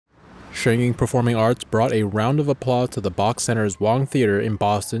Shen Yun Performing Arts brought a round of applause to the Boch Center's Wang Theater in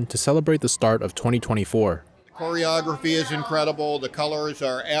Boston to celebrate the start of 2024. Choreography is incredible, the colors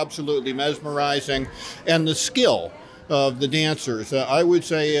are absolutely mesmerizing, and the skill of the dancers. I would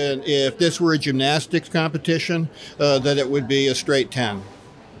say if this were a gymnastics competition, that it would be a straight 10.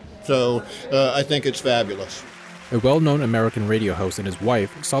 So I think it's fabulous. A well-known American radio host and his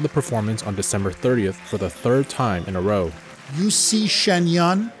wife saw the performance on December 30th for the third time in a row. You see Shen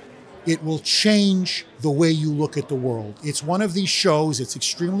Yun, it will change the way you look at the world. It's one of these shows, it's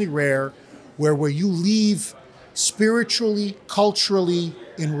extremely rare, where you leave spiritually, culturally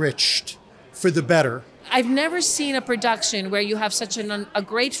enriched for the better. I've never seen a production where you have such a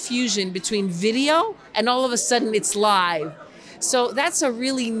great fusion between video and all of a sudden it's live. So that's a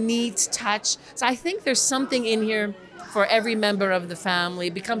really neat touch. So I think there's something in here for every member of the family.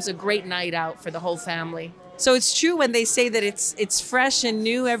 It becomes a great night out for the whole family. So it's true when they say that it's fresh and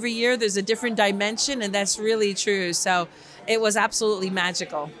new every year, there's a different dimension, and that's really true. So it was absolutely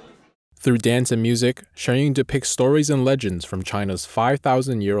magical. Through dance and music, Shen Yun depicts stories and legends from China's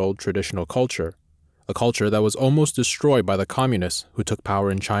 5,000-year-old traditional culture, a culture that was almost destroyed by the communists who took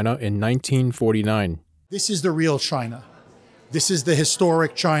power in China in 1949. This is the real China. This is the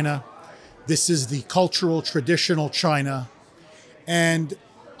historic China. This is the cultural, traditional China. And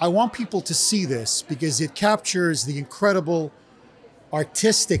I want people to see this because it captures the incredible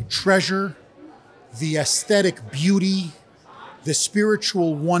artistic treasure, the aesthetic beauty, the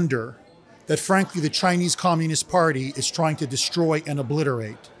spiritual wonder that, frankly, the Chinese Communist Party is trying to destroy and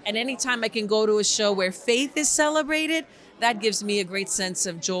obliterate. And anytime I can go to a show where faith is celebrated, that gives me a great sense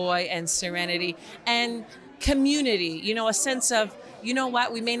of joy and serenity and community, a sense of,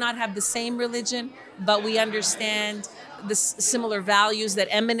 we may not have the same religion, but we understand the similar values that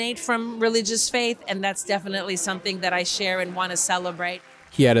emanate from religious faith, and that's definitely something that I share and want to celebrate.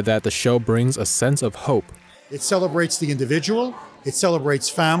 He added that the show brings a sense of hope. It celebrates the individual, it celebrates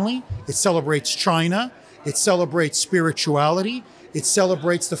family, it celebrates China, it celebrates spirituality, it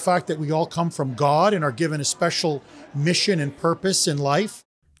celebrates the fact that we all come from God and are given a special mission and purpose in life.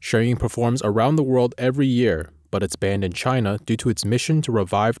 Shen Yun performs around the world every year, but it's banned in China due to its mission to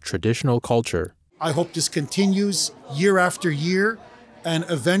revive traditional culture. I hope this continues year after year, and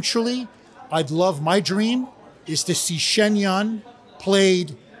eventually, my dream is to see Shen Yun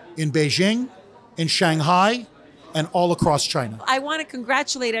played in Beijing, in Shanghai, and all across China. I want to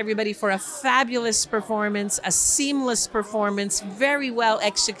congratulate everybody for a fabulous performance, a seamless performance, very well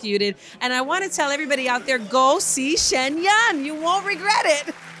executed. And I want to tell everybody out there, go see Shen Yun. You won't regret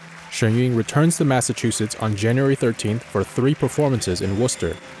it. Shen Yun returns to Massachusetts on January 13th for 3 performances in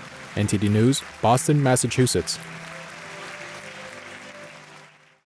Worcester. NTD News, Boston, Massachusetts.